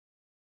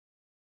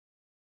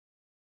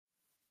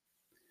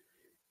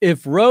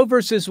If Roe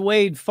versus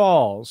Wade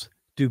falls,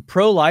 do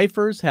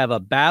pro-lifers have a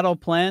battle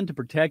plan to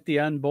protect the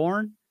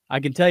unborn? I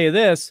can tell you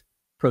this,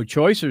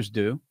 pro-choicers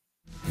do.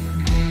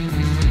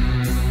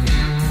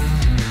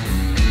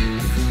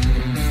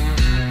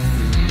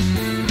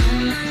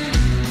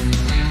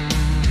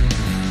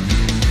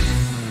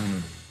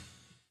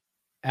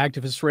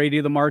 Activist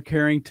Radio, the Mark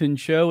Harrington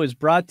Show, is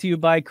brought to you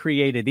by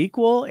Created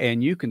Equal,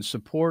 and you can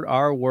support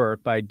our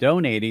work by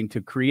donating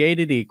to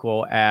Created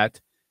Equal at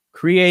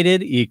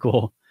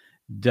createdequal.org.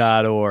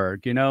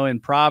 You know, in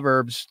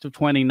Proverbs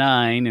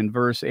 29 and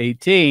verse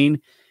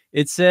 18,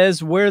 it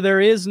says, where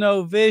there is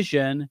no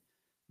vision,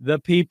 the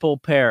people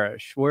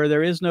perish. Where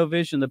there is no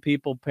vision, the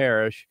people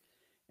perish.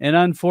 And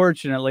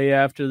unfortunately,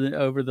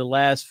 over the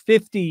last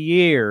 50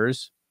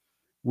 years,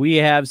 we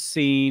have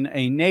seen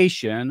a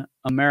nation,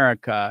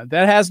 America,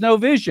 that has no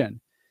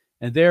vision.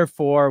 And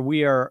therefore,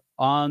 we are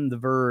on the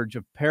verge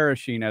of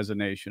perishing as a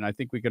nation. I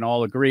think we can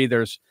all agree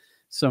there's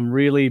some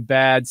really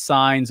bad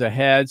signs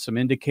ahead, some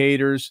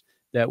indicators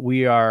that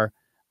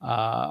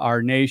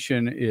our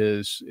nation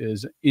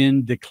is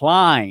in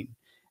decline.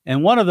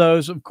 And one of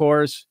those, of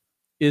course,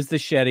 is the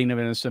shedding of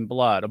innocent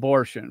blood,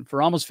 abortion.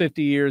 For almost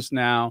 50 years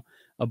now,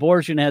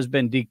 abortion has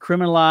been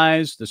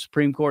decriminalized. The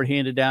Supreme Court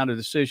handed down a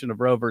decision of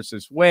Roe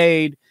versus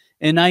Wade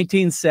in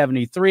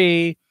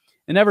 1973.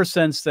 And ever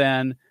since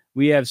then,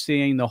 we have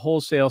seen the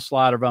wholesale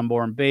slaughter of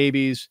unborn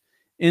babies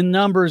in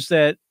numbers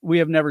that we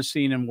have never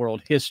seen in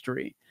world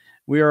history.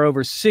 We are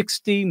over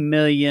 60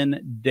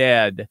 million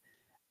dead.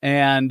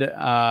 And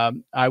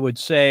I would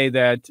say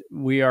that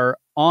we are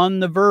on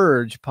the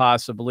verge,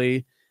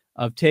 possibly,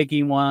 of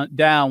taking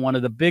down one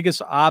of the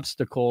biggest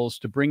obstacles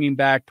to bringing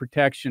back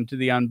protection to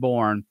the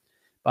unborn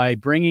by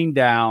bringing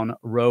down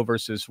Roe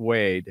versus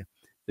Wade.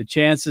 The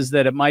chances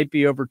that it might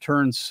be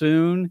overturned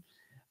soon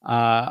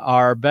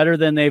are better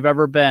than they've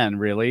ever been,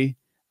 really,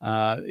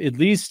 at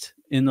least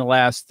in the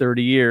last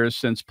 30 years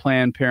since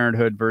Planned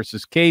Parenthood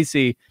versus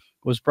Casey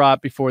was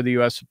brought before the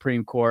U.S.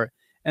 Supreme Court.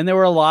 And there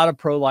were a lot of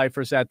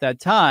pro-lifers at that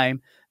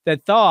time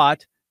that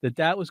thought that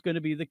that was going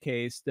to be the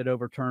case that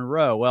overturned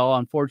Roe. Well,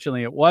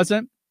 unfortunately, it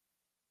wasn't.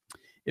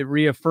 It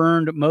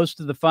reaffirmed most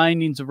of the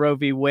findings of Roe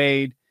v.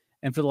 Wade.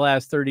 And for the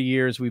last 30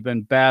 years, we've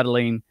been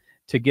battling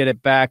to get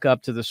it back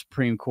up to the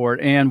Supreme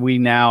Court. And we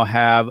now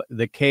have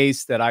the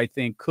case that I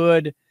think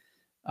could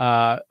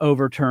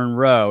overturn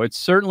Roe. It's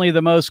certainly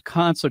the most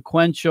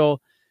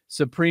consequential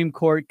Supreme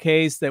Court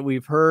case that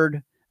we've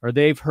heard, or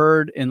they've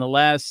heard, in the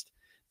last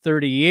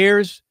 30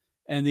 years.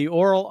 And the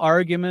oral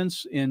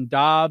arguments in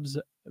Dobbs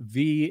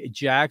v.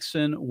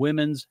 Jackson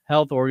Women's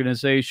Health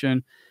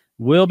Organization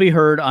will be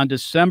heard on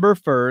December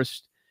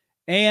 1st.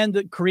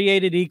 And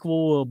Created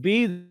Equal will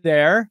be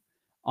there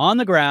on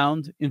the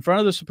ground in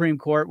front of the Supreme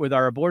Court with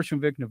our abortion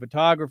victim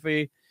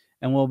photography.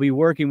 And we'll be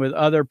working with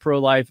other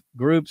pro-life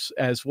groups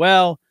as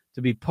well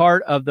to be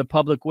part of the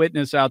public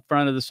witness out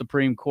front of the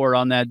Supreme Court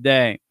on that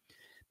day.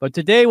 But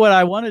today, what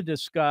I want to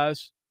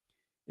discuss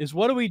is,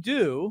 what do we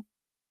do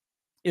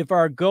if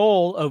our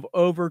goal of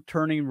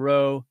overturning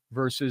Roe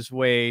versus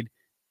Wade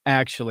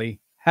actually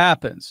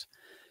happens?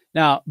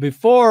 Now,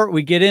 before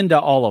we get into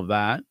all of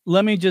that,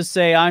 let me just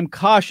say I'm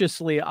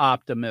cautiously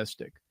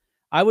optimistic.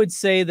 I would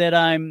say that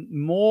I'm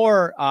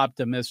more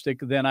optimistic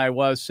than I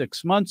was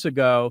 6 months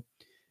ago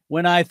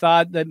when I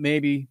thought that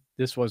maybe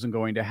this wasn't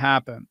going to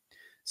happen.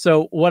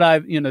 So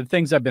the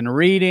things I've been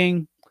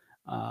reading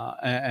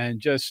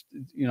and just,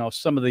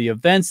 some of the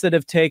events that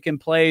have taken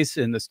place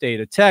in the state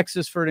of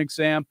Texas, for an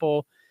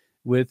example,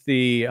 with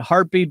the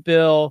heartbeat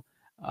bill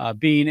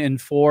being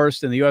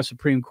enforced and the U.S.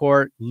 Supreme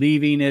Court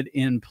leaving it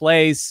in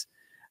place,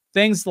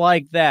 things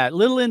like that,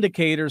 little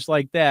indicators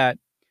like that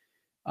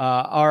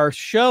are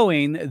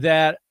showing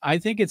that I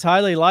think it's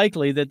highly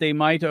likely that they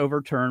might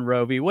overturn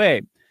Roe v.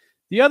 Wade.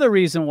 The other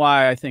reason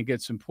why I think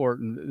it's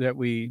important that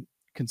we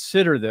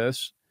consider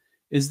this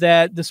is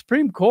that the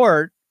Supreme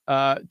Court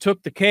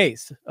took the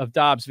case of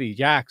Dobbs v.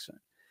 Jackson.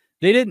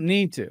 They didn't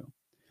need to.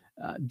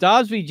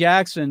 Dobbs v.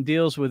 Jackson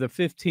deals with a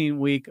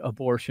 15-week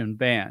abortion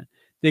ban.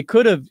 They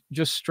could have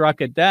just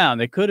struck it down.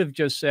 They could have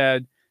just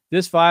said,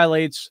 this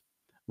violates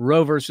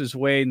Roe versus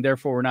Wade, and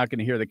therefore we're not going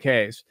to hear the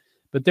case.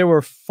 But there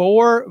were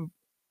 4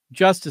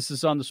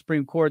 justices on the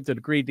Supreme Court that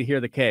agreed to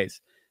hear the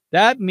case.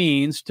 That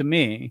means to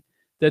me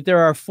that there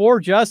are 4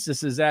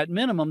 justices at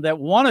minimum that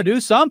want to do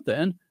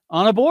something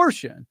on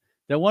abortion,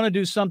 that want to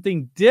do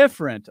something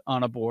different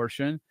on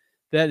abortion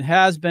that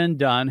has been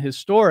done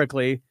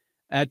historically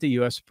at the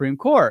U.S. Supreme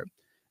Court.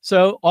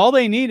 So all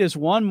they need is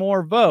one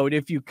more vote.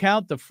 If you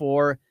count the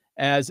 4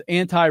 as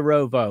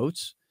anti-Roe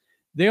votes,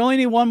 they only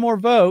need one more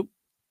vote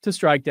to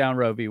strike down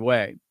Roe v.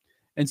 Wade.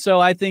 And so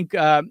I think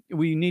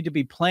we need to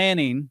be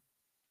planning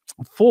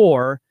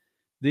for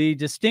the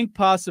distinct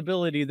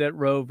possibility that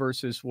Roe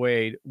versus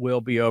Wade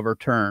will be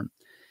overturned.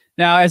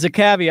 Now, as a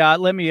caveat,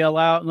 let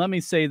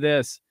me say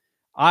this.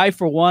 I,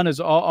 for one, has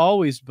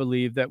always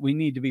believed that we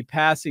need to be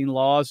passing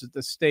laws at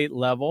the state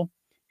level,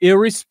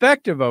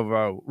 irrespective of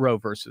Roe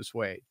versus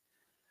Wade.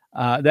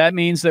 That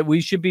means that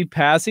we should be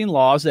passing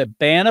laws that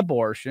ban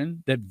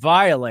abortion, that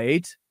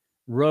violate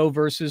Roe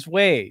versus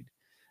Wade.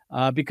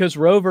 because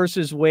Roe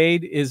versus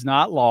Wade is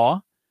not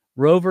law.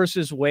 Roe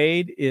versus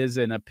Wade is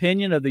an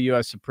opinion of the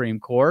U.S. Supreme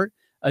Court,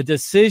 a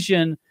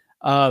decision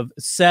of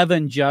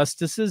 7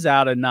 justices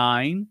out of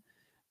 9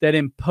 that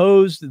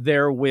imposed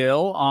their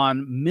will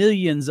on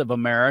millions of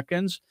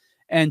Americans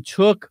and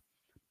took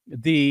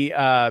the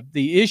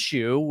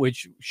issue,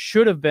 which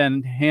should have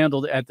been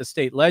handled at the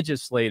state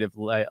legislative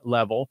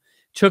level,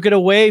 took it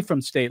away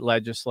from state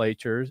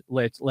legislatures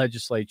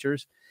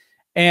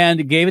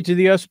and gave it to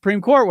the U.S.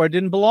 Supreme Court where it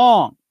didn't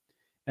belong.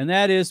 And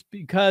that is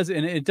because,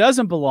 and it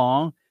doesn't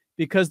belong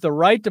because the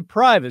right to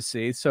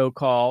privacy,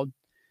 so-called,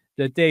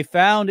 that they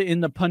found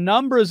in the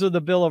penumbras of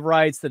the Bill of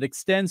Rights that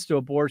extends to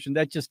abortion,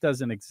 that just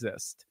doesn't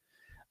exist.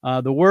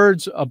 The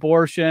words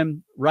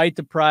abortion, right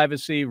to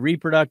privacy,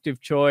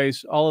 reproductive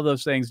choice, all of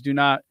those things do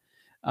not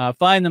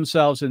find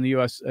themselves in the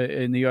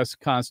U.S.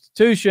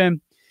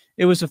 Constitution.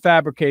 It was a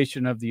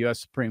fabrication of the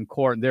U.S. Supreme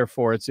Court, and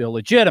therefore it's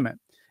illegitimate.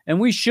 And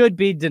we should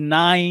be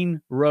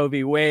denying Roe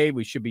v. Wade.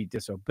 We should be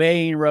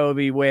disobeying Roe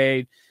v.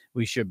 Wade.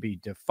 We should be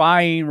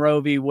defying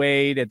Roe v.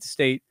 Wade at the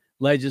state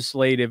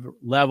legislative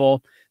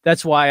level.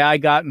 That's why I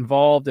got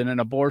involved in an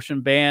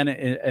abortion ban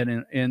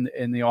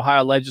in the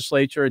Ohio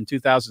legislature in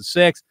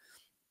 2006,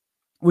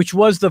 which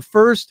was the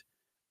first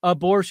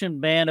abortion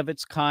ban of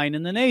its kind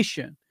in the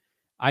nation.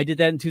 I did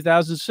that in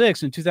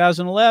 2006. In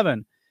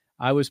 2011,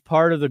 I was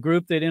part of the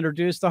group that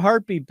introduced the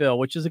heartbeat bill,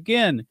 which is,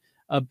 again,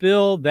 a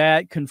bill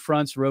that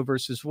confronts Roe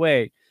versus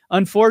Wade.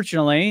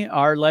 Unfortunately,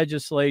 our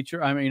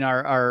legislature,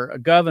 our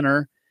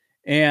governor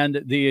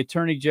and the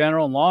attorney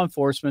general and law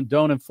enforcement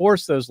don't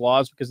enforce those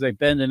laws because they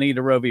bend the knee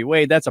to Roe v.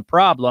 Wade. That's a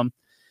problem.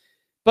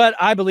 But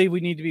I believe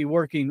we need to be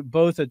working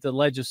both at the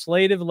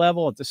legislative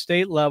level, at the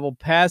state level,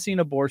 passing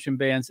abortion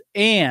bans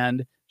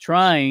and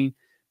trying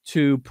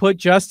to put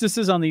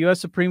justices on the U.S.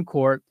 Supreme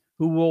Court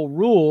who will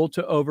rule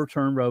to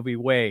overturn Roe v.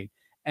 Wade.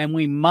 And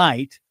we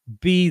might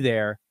be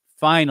there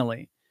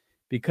finally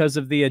because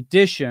of the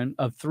addition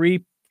of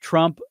 3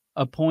 Trump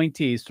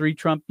appointees, 3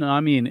 Trump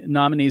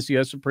nominees to the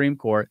U.S. Supreme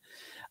Court,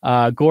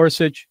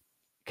 Gorsuch,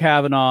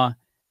 Kavanaugh,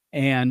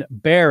 and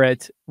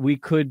Barrett. We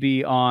could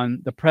be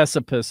on the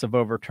precipice of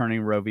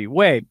overturning Roe v.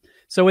 Wade.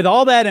 So with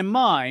all that in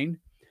mind,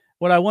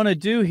 what I want to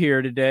do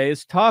here today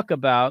is talk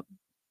about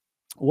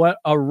what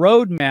a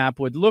roadmap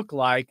would look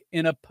like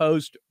in a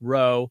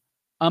post-Roe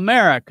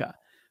America.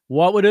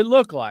 What would it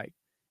look like,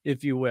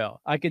 if you will?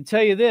 I can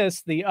tell you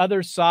this, the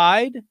other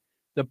side,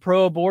 the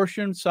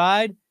pro-abortion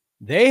side,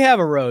 they have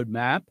a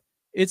roadmap.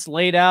 It's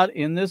laid out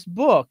in this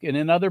book and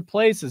in other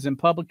places, in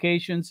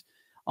publications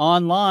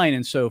online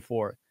and so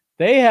forth.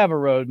 They have a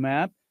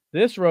roadmap.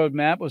 This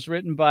roadmap was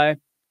written by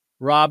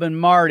Robin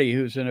Marty,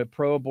 who's a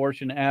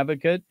pro-abortion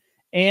advocate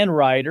and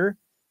writer,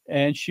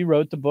 and she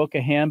wrote the book,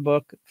 A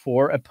Handbook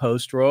for a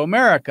Post-Roe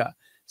America.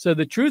 So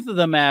the truth of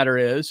the matter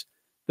is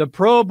the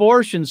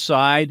pro-abortion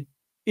side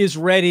is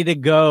ready to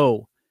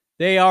go.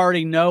 They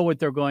already know what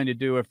they're going to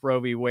do if Roe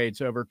v.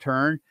 Wade's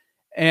overturned.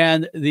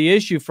 And the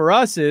issue for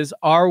us is,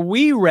 are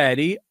we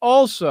ready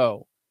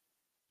also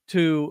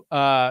to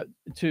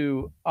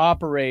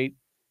operate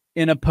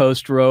in a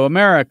post-Roe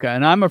America?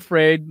 And I'm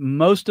afraid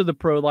most of the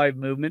pro-life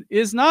movement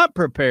is not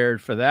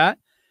prepared for that,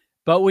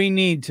 but we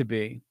need to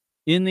be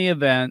in the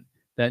event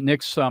that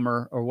next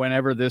summer or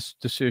whenever this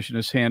decision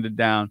is handed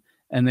down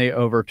and they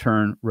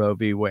overturn Roe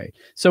v. Wade.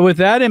 So with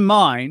that in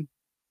mind,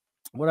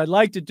 what I'd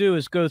like to do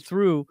is go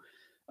through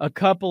a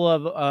couple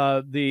of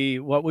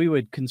what we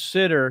would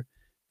consider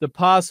the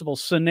possible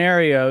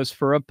scenarios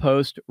for a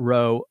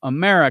post-Roe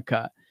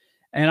America.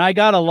 And I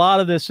got a lot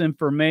of this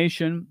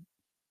information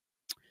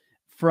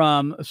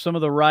from some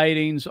of the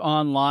writings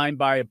online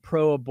by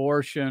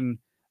pro-abortion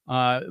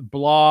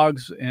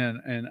blogs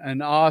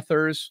and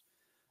authors,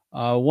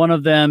 one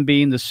of them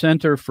being the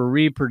Center for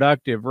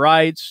Reproductive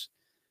Rights,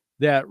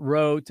 that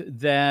wrote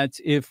that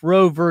if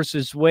Roe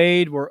versus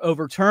Wade were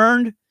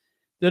overturned,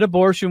 that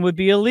abortion would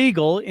be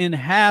illegal in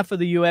half of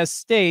the U.S.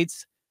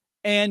 states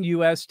and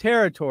U.S.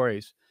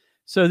 territories.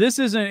 So this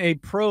isn't a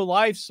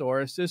pro-life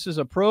source. This is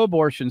a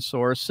pro-abortion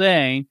source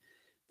saying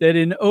that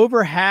in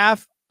over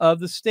half of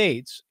the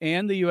states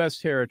and the U.S.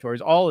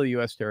 territories, all of the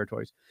U.S.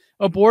 territories,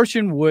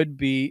 abortion would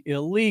be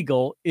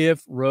illegal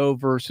if Roe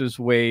versus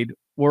Wade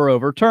were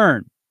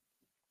overturned.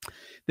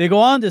 They go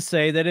on to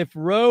say that if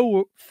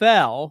Roe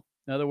fell,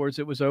 in other words,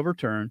 it was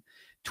overturned,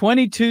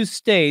 22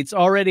 states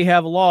already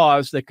have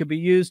laws that could be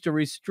used to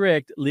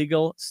restrict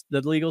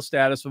the legal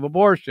status of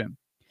abortion.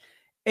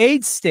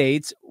 8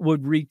 states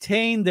would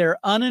retain their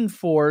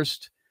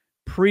unenforced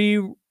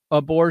pre-Roe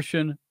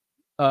abortion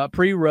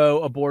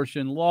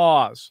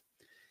laws.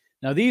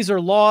 Now, these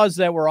are laws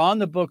that were on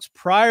the books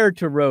prior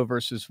to Roe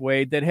versus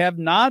Wade that have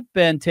not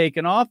been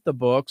taken off the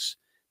books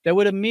that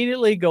would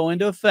immediately go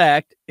into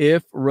effect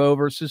if Roe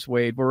versus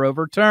Wade were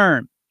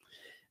overturned.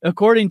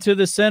 According to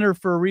the Center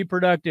for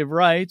Reproductive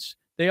Rights,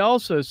 they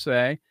also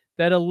say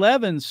that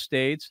 11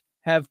 states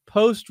have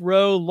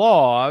post-Roe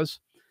laws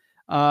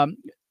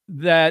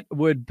that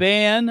would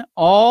ban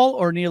all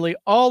or nearly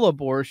all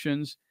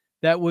abortions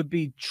that would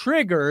be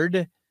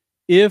triggered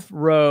if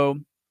Roe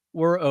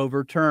were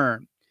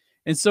overturned.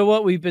 And so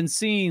what we've been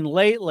seeing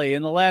lately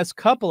in the last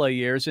couple of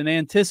years in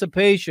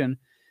anticipation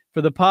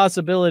for the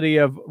possibility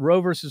of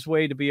Roe versus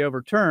Wade to be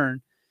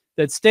overturned,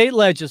 that state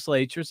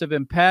legislatures have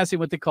been passing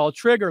what they call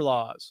trigger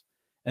laws.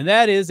 And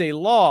that is a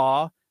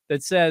law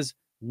that says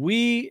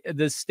we,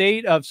 the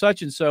state of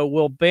such and so,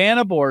 will ban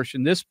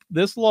abortion.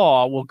 This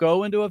law will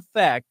go into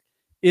effect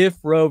if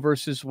Roe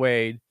versus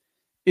Wade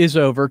is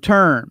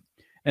overturned.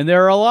 And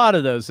there are a lot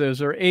of those.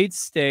 Those are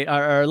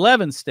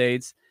 11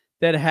 states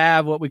that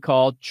have what we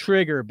call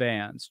trigger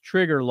bans,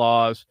 trigger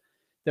laws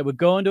that would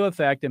go into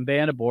effect and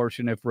ban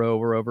abortion if Roe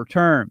were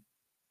overturned.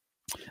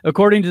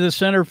 According to the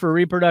Center for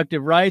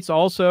Reproductive Rights,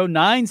 also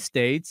 9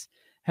 states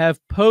have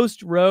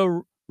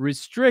post-Roe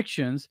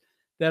restrictions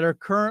that are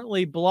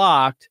currently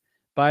blocked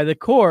by the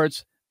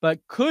courts, but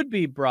could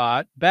be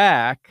brought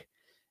back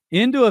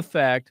into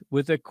effect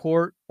with a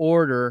court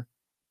order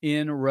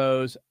in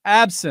Roe's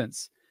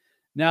absence.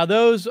 Now,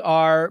 those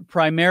are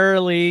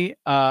primarily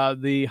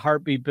the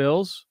heartbeat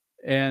bills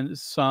and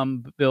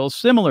some bills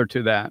similar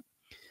to that.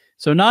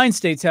 So 9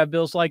 states have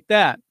bills like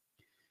that.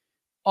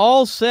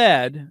 All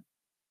said,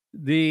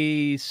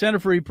 the Center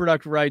for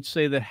Reproductive Rights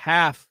say that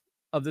half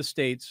of the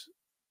states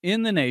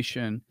in the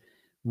nation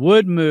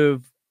would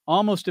move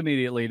almost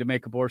immediately to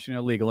make abortion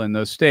illegal in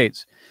those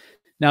states.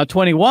 Now,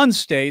 21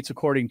 states,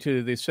 according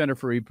to the Center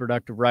for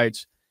Reproductive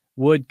Rights,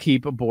 would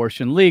keep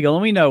abortion legal.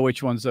 And we know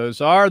which ones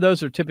those are.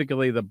 Those are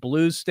typically the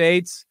blue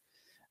states.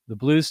 The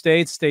blue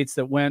states, states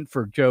that went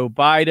for Joe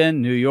Biden,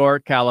 New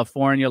York,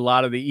 California, a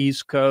lot of the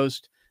East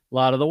Coast, a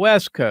lot of the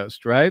West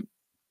Coast, right?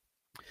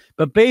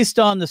 But based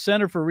on the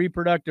Center for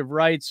Reproductive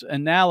Rights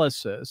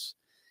analysis,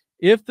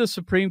 if the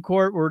Supreme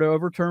Court were to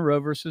overturn Roe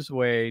versus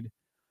Wade,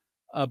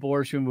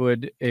 abortion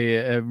would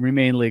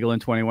remain legal in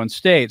 21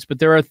 states. But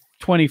there are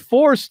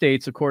 24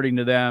 states, according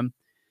to them,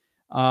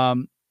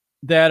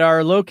 that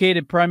are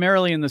located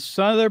primarily in the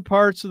southern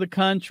parts of the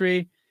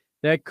country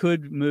that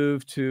could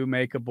move to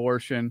make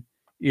abortion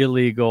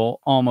illegal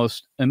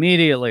almost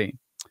immediately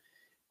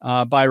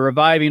by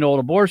reviving old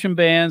abortion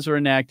bans or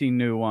enacting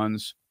new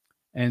ones.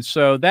 And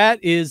so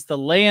that is the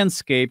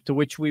landscape to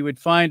which we would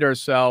find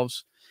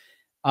ourselves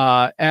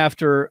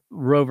after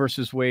Roe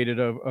versus Wade had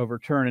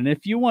overturned. And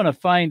if you want to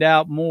find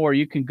out more,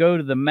 you can go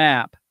to the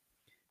map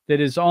that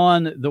is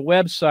on the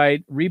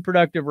website,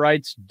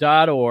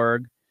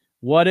 reproductiverights.org.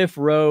 What if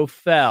Roe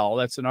fell?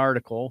 That's an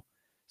article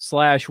 /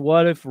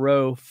 what if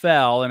Roe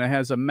fell, and it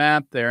has a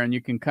map there, and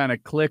you can kind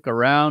of click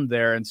around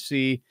there and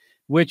see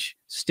which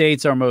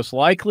states are most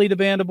likely to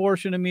ban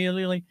abortion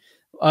immediately,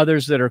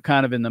 others that are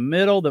kind of in the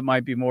middle that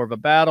might be more of a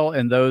battle,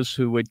 and those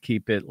who would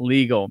keep it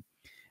legal.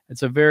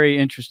 It's a very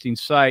interesting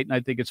site, and I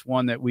think it's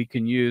one that we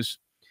can use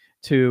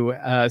to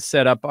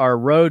set up our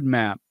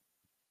roadmap.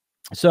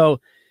 So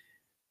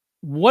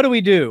what do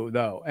we do,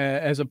 though,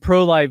 as a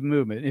pro-life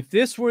movement? If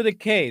this were the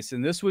case,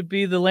 and this would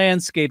be the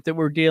landscape that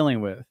we're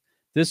dealing with,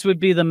 this would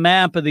be the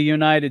map of the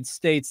United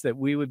States that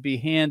we would be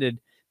handed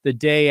the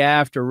day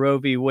after Roe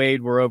v.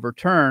 Wade were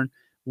overturned,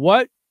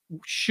 what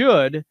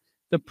should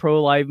the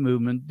pro-life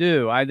movement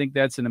do? I think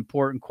that's an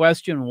important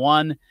question,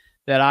 one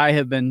that I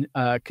have been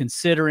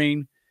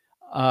considering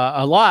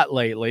a lot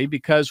lately,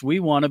 because we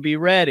want to be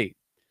ready.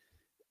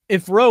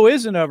 If Roe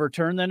isn't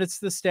overturned, then it's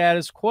the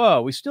status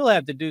quo. We still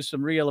have to do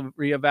some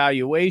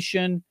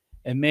reevaluation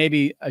and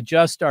maybe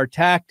adjust our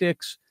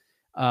tactics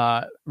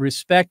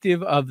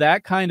respective of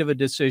that kind of a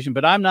decision.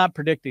 But I'm not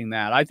predicting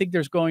that. I think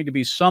there's going to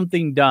be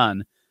something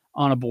done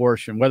on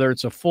abortion, whether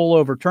it's a full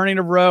overturning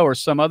of Roe or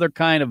some other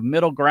kind of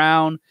middle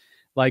ground,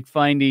 like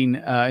finding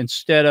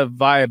instead of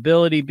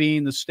viability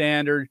being the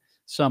standard,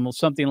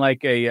 something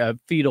like a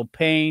fetal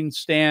pain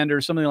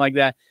standard, something like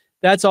that.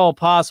 That's all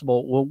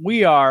possible. Well,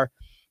 we are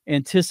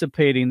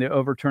anticipating the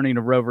overturning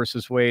of Roe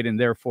versus Wade, and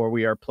therefore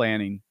we are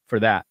planning for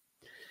that.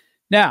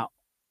 Now,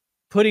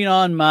 putting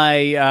on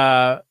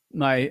my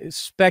my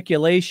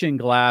speculation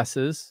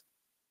glasses,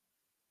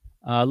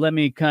 let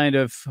me kind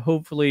of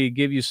hopefully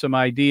give you some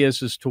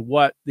ideas as to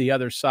what the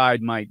other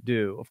side might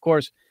do. Of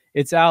course,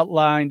 it's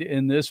outlined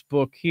in this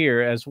book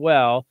here as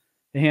well,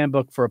 the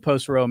Handbook for a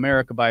Post-Roe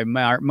America by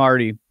Rob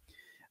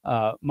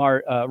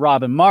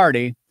and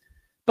Marty.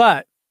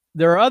 But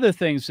there are other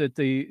things that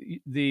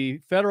the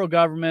federal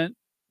government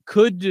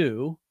could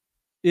do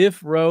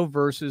if Roe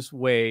versus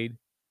Wade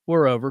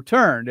were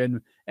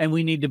overturned, and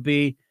we need to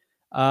be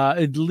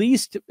at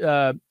least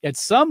at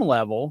some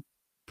level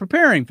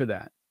preparing for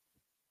that.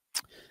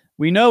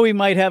 We know we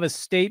might have a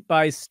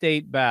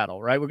state-by-state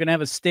battle, right? We're going to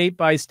have a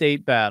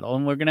state-by-state battle,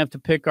 and we're going to have to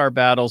pick our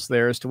battles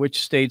there as to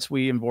which states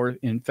we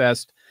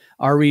invest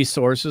our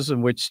resources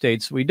and which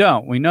states we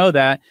don't. We know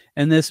that,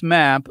 and this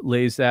map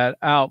lays that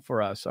out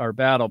for us, our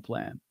battle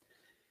plan.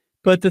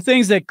 But the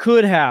things that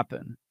could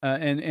happen,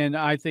 and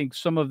I think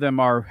some of them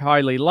are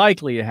highly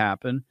likely to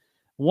happen,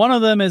 one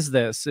of them is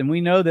this, and we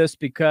know this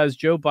because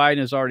Joe Biden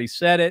has already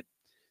said it.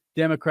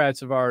 Democrats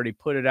have already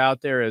put it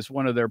out there as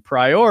one of their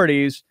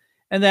priorities,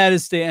 and that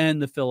is to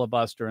end the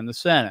filibuster in the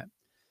Senate.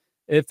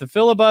 If the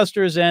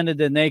filibuster is ended,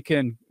 then they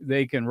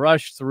can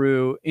rush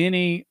through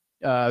any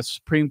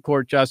Supreme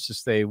Court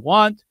justice they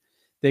want.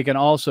 They can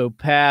also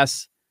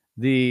pass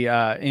they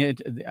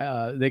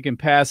can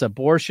pass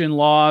abortion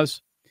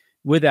laws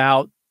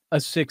without a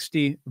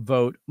 60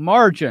 vote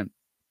margin.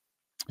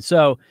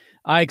 So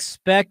I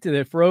expect that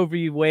if Roe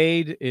v.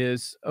 Wade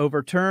is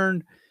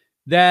overturned,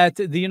 that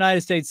the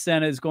United States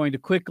Senate is going to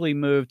quickly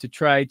move to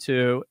try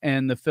to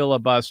end the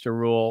filibuster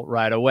rule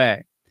right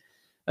away.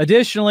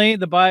 Additionally,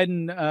 the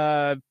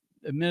Biden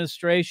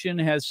administration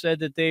has said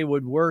that they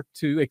would work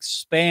to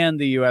expand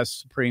the U.S.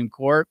 Supreme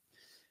Court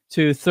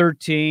to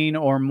 13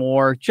 or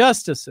more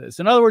justices.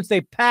 In other words,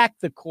 they pack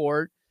the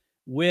court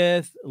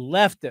with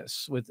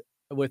leftists, with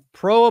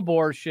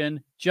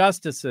pro-abortion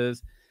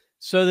justices,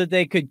 so that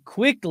they could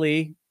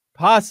quickly,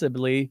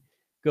 possibly,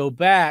 go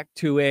back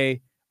to a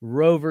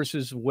Roe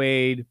versus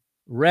Wade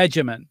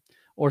regimen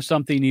or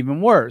something even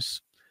worse.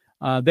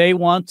 They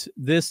want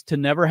this to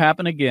never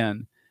happen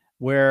again,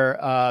 where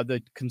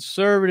the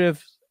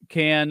conservative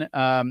can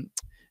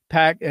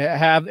have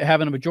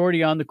a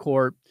majority on the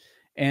court,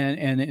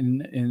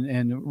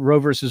 and Roe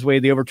versus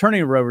Wade, the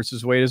overturning of Roe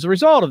versus Wade, as a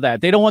result of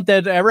that. They don't want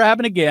that to ever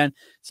happen again,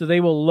 so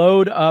they will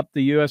load up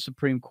the U.S.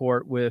 Supreme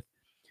Court with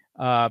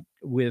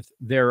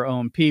their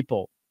own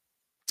people.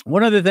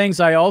 One of the things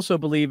I also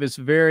believe is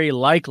very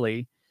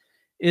likely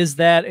is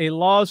that a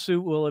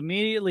lawsuit will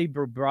immediately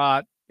be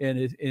brought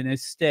in a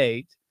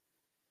state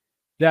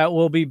that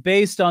will be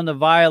based on the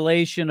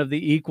violation of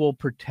the Equal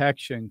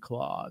Protection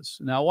Clause.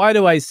 Now, why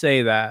do I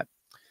say that?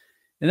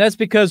 And that's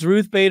because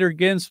Ruth Bader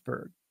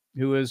Ginsburg,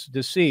 who is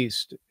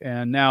deceased,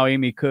 and now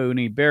Amy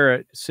Coney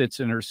Barrett sits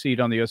in her seat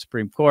on the U.S.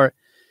 Supreme Court,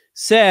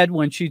 said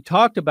when she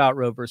talked about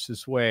Roe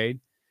versus Wade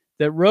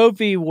that Roe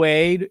v.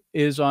 Wade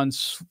is on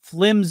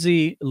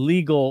flimsy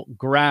legal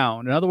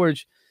ground. In other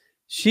words,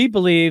 she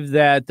believed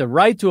that the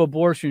right to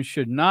abortion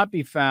should not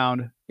be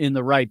found in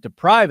the right to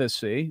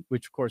privacy,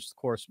 which of course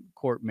the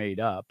court made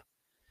up,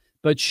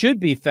 but should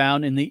be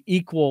found in the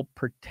Equal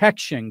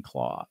Protection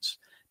Clause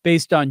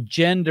based on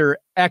gender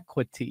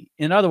equity.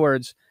 In other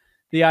words,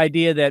 the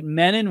idea that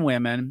men and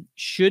women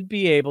should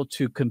be able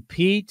to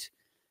compete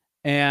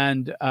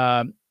and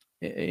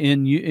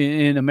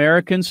in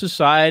American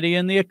society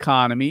and the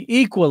economy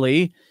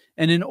equally.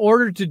 And in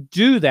order to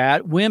do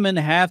that, women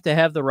have to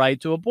have the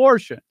right to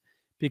abortion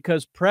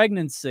because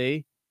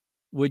pregnancy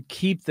would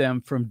keep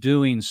them from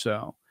doing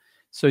so.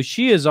 So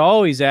she has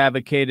always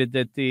advocated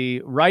that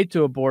the right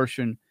to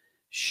abortion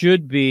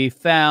should be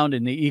found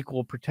in the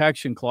Equal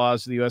Protection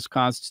Clause of the U.S.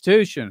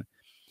 Constitution,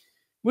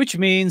 which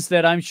means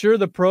that I'm sure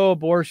the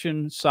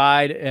pro-abortion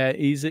side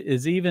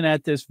is even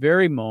at this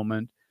very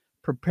moment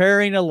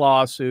preparing a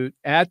lawsuit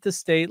at the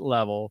state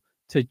level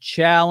to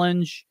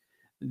challenge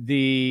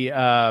the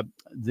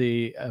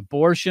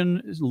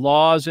abortion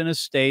laws in a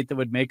state that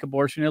would make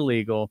abortion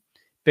illegal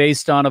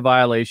based on a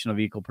violation of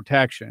equal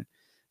protection.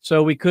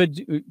 So we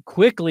could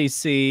quickly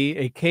see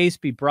a case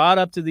be brought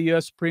up to the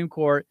U.S. Supreme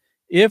Court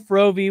if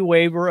Roe v.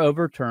 Wade were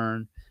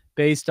overturned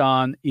based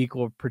on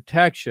equal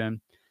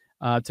protection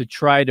to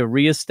try to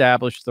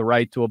reestablish the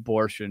right to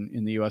abortion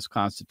in the U.S.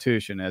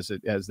 Constitution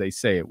as they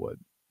say it would.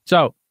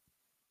 So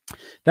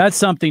that's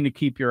something to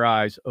keep your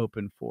eyes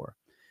open for.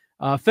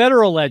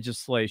 Federal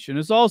legislation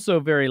is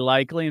also very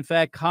likely. In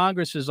fact,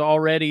 Congress has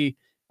already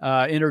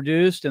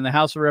introduced and the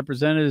House of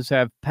Representatives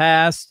have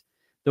passed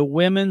the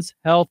Women's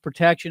Health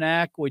Protection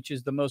Act, which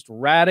is the most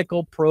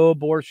radical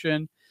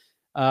pro-abortion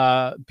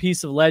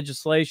piece of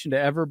legislation to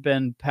ever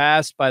been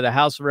passed by the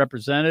House of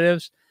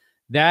Representatives.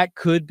 That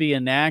could be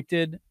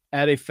enacted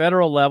at a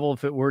federal level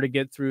if it were to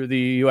get through the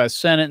U.S.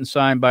 Senate and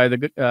signed by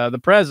the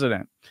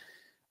president.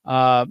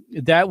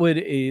 That would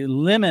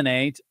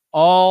eliminate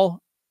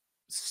all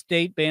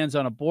state bans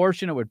on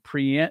abortion. It would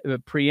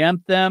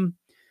preempt them.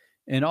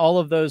 And all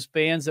of those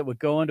bans that would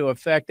go into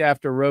effect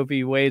after Roe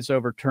v. Wade's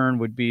overturn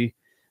would be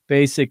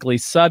basically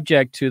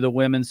subject to the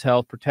Women's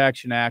Health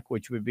Protection Act,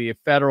 which would be a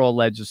federal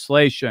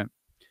legislation.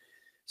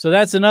 So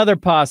that's another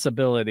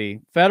possibility.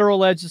 Federal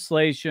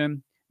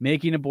legislation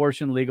making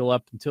abortion legal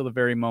up until the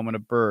very moment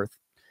of birth.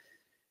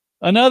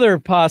 Another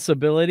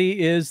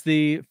possibility is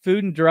the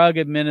Food and Drug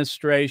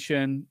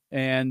Administration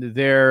and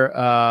their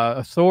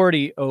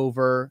authority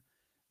over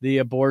the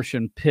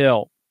abortion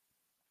pill.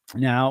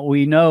 Now,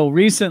 we know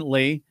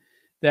recently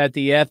that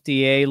the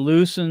FDA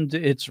loosened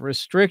its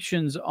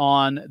restrictions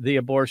on the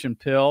abortion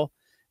pill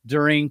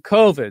during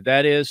COVID.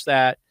 That is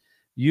that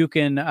you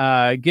can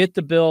get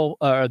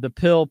the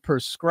pill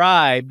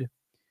prescribed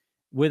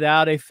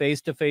without a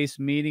face-to-face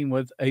meeting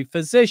with a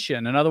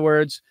physician. In other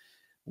words,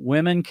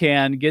 women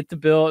can get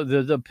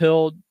the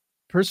pill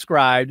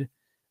prescribed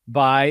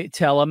by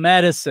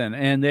telemedicine,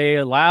 and they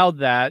allowed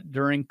that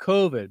during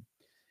COVID.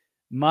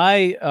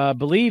 My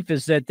belief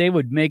is that they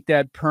would make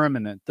that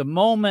permanent. The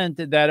moment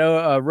that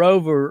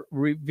Roe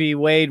v.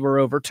 Wade were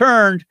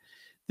overturned,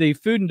 the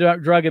Food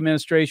and Drug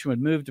Administration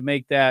would move to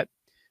make that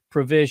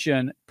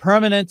provision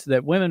permanent,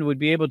 that women would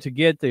be able to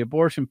get the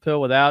abortion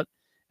pill without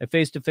a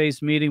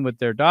face-to-face meeting with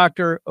their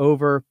doctor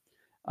over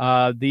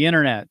the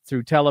internet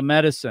through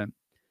telemedicine.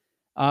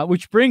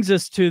 Which brings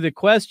us to the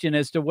question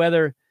as to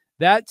whether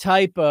that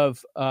type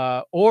of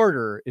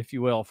order, if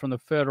you will, from the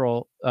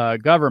federal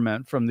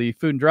government, from the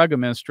Food and Drug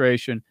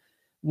Administration,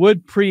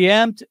 would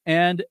preempt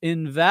and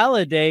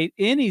invalidate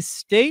any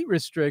state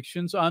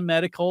restrictions on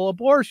medical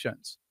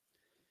abortions.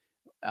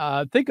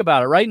 Think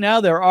about it. Right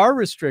now, there are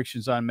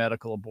restrictions on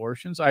medical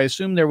abortions. I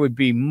assume there would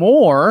be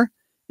more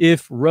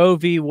if Roe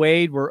v.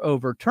 Wade were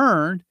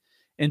overturned.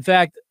 In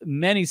fact,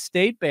 many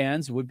state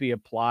bans would be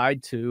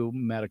applied to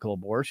medical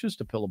abortions,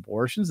 to pill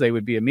abortions. They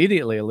would be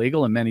immediately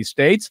illegal in many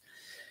states.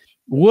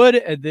 Would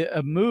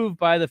a move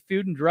by the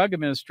Food and Drug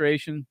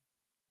Administration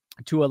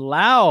to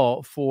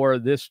allow for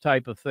this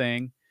type of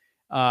thing,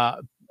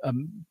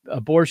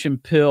 abortion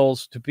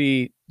pills to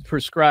be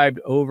prescribed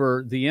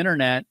over the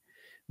internet,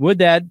 would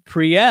that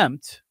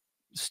preempt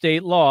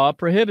state law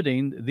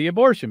prohibiting the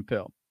abortion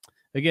pill?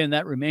 Again,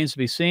 that remains to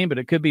be seen, but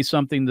it could be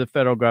something the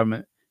federal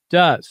government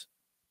does.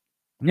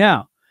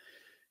 Now,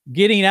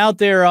 getting out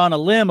there on a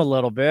limb a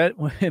little bit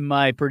in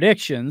my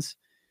predictions,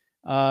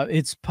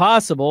 it's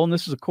possible, and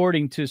this is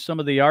according to some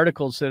of the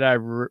articles that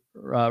I've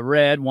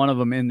read, one of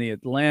them in the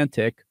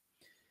Atlantic,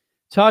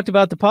 talked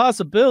about the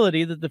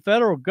possibility that the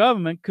federal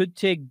government could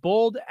take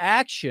bold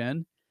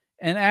action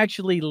and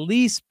actually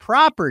lease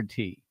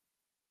property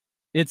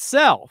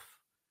itself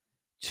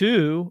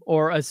to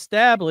or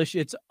establish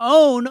its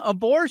own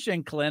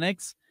abortion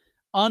clinics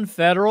on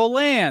federal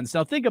lands.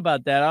 Now, think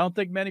about that. I don't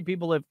think many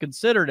people have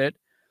considered it,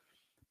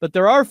 but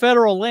there are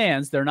federal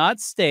lands. They're not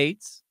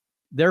states.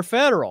 They're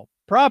federal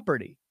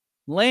property,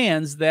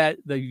 lands that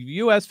the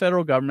U.S.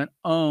 federal government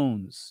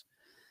owns.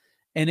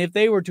 And if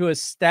they were to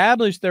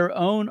establish their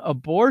own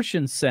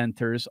abortion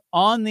centers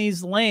on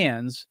these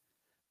lands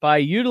by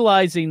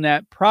utilizing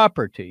that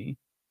property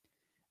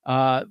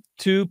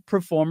to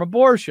perform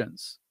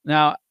abortions.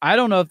 Now, I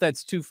don't know if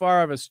that's too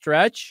far of a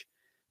stretch,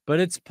 but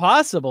it's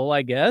possible,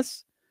 I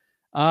guess.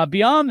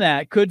 Beyond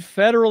that, could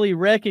federally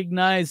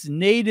recognized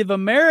Native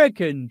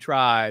American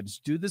tribes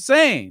do the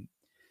same?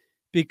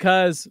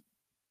 Because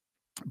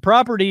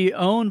property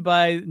owned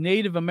by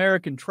Native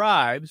American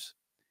tribes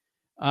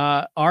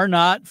are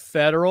not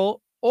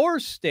federal or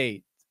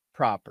state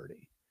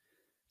property.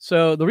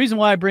 So the reason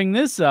why I bring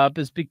this up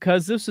is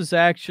because this is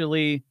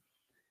actually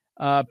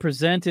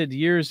presented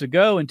years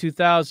ago in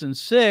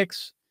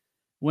 2006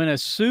 when a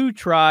Sioux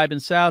tribe in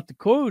South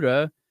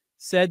Dakota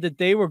said that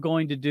they were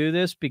going to do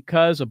this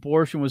because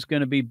abortion was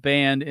going to be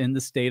banned in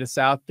the state of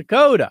South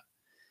Dakota.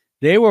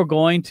 They were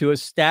going to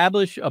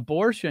establish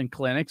abortion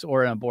clinics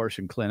or an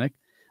abortion clinic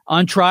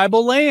on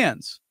tribal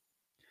lands.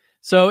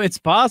 So it's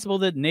possible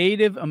that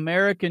Native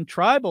American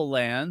tribal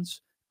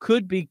lands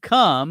could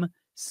become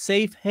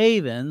safe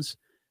havens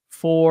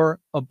for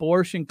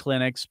abortion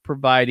clinics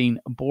providing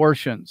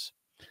abortions.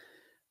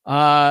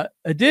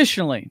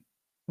 Additionally,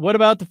 what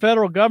about the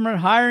federal government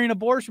hiring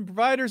abortion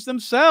providers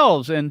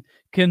themselves and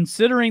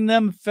considering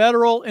them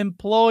federal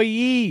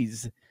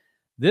employees?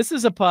 This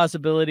is a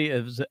possibility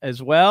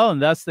as well,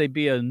 and thus they'd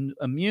be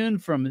immune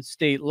from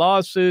state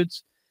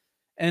lawsuits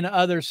and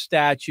other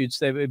statutes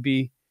that would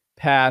be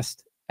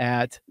passed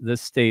at the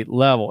state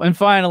level. And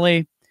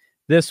finally,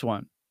 this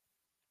one.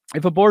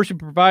 If abortion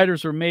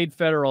providers were made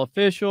federal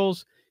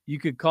officials, you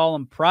could call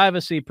them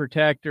privacy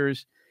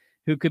protectors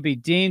who could be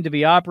deemed to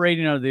be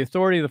operating under the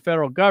authority of the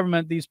federal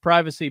government. These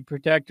privacy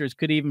protectors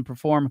could even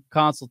perform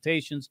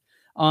consultations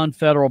on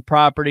federal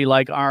property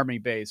like Army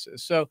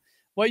bases. So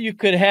what you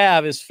could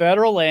have is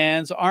federal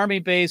lands, Army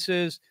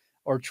bases,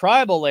 or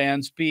tribal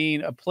lands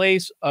being a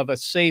place of a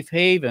safe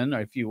haven,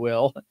 if you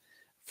will,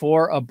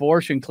 for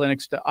abortion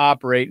clinics to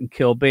operate and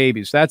kill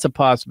babies. That's a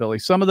possibility.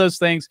 Some of those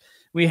things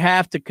we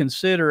have to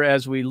consider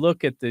as we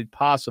look at the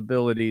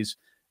possibilities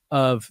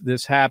of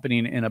this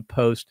happening in a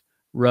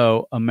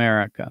post-Roe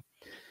America.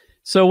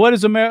 So what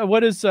is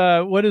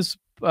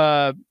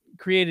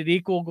Created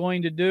Equal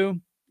going to do?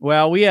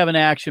 Well, we have an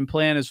action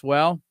plan as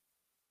well,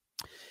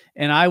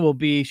 and I will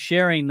be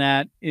sharing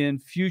that in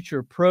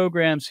future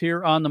programs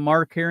here on the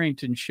Mark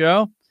Harrington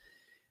Show.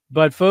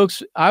 But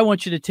folks, I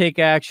want you to take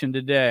action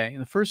today.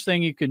 And the first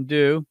thing you can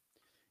do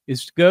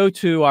is go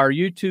to our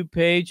YouTube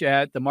page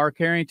at the Mark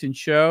Harrington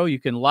Show. You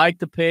can like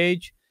the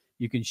page,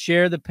 you can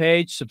share the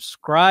page,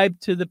 subscribe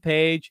to the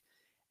page,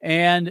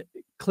 and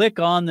click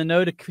on the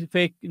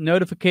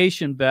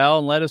notification bell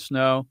and let us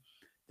know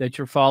that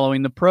you're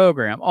following the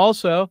program.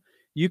 Also,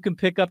 you can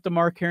pick up the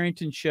Mark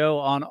Harrington Show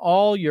on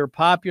all your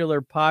popular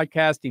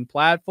podcasting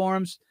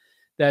platforms.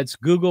 That's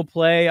Google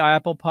Play,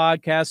 Apple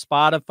Podcasts,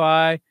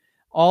 Spotify,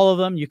 all of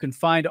them. You can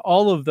find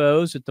all of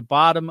those at the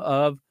bottom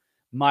of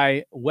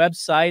my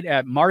website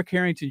at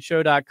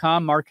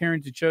markharringtonshow.com,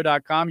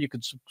 markharringtonshow.com. You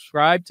can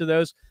subscribe to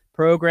those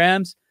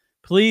programs.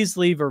 Please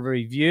leave a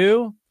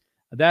review.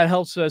 That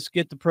helps us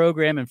get the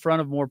program in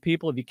front of more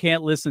people. If you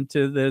can't listen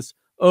to this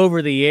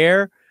over the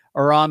air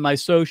or on my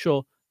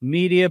social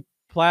media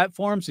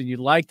platforms and you'd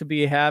like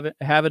to have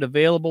it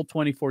available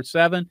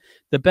 24/7,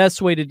 the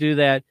best way to do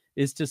that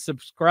is to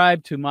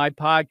subscribe to my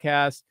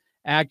podcast,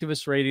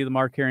 Activist Radio, The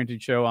Mark Harrington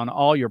Show, on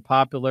all your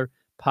popular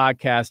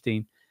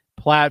podcasting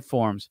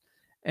platforms.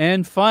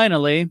 And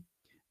finally,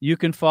 You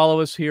can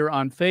follow us here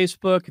on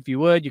Facebook. If you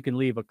would, you can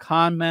leave a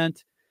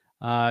comment.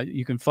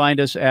 You can find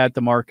us at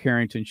The Mark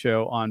Harrington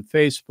Show on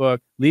Facebook.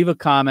 Leave a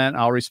comment.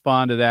 I'll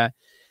respond to that.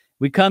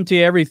 We come to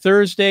you every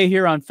Thursday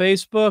here on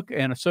Facebook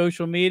and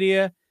social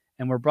media,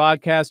 and we're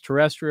broadcast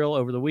terrestrial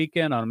over the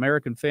weekend on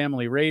American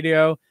Family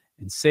Radio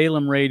and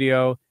Salem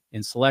Radio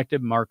in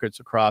selected markets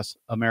across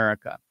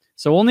America.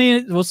 So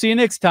we'll see you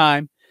next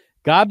time.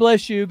 God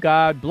bless you.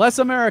 God bless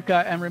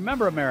America. And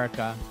remember,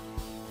 America,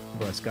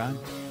 bless God.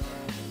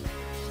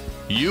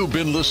 You've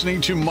been listening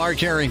to Mark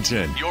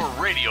Harrington, your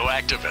radio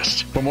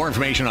activist. For more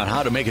information on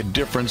how to make a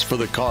difference for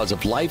the cause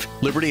of life,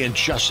 liberty, and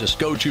justice,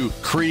 go to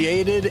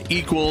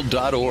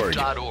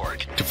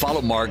createdequal.org. To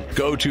follow Mark,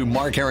 go to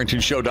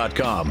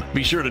markharringtonshow.com.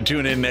 Be sure to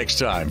tune in next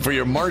time for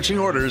your marching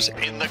orders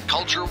in the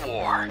culture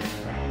war.